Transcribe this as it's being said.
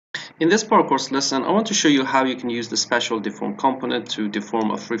In this Paracourse lesson, I want to show you how you can use the Spatial Deform component to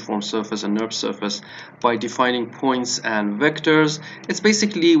deform a freeform surface, a NURB surface, by defining points and vectors. It's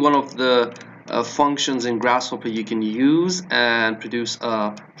basically one of the functions in Grasshopper you can use and produce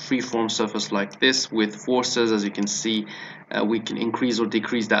a freeform surface like this with forces. As you can see, we can increase or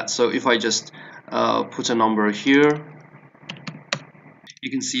decrease that. So if I just put a number here,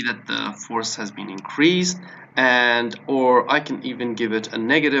 you can see that the force has been increased, or I can even give it a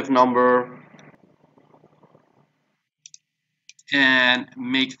negative number and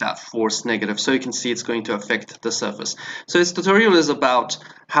make that force negative, so you can see it's going to affect the surface. So this tutorial is about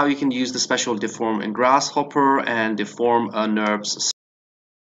how you can use the Spatial Deform in Grasshopper and deform a NURBS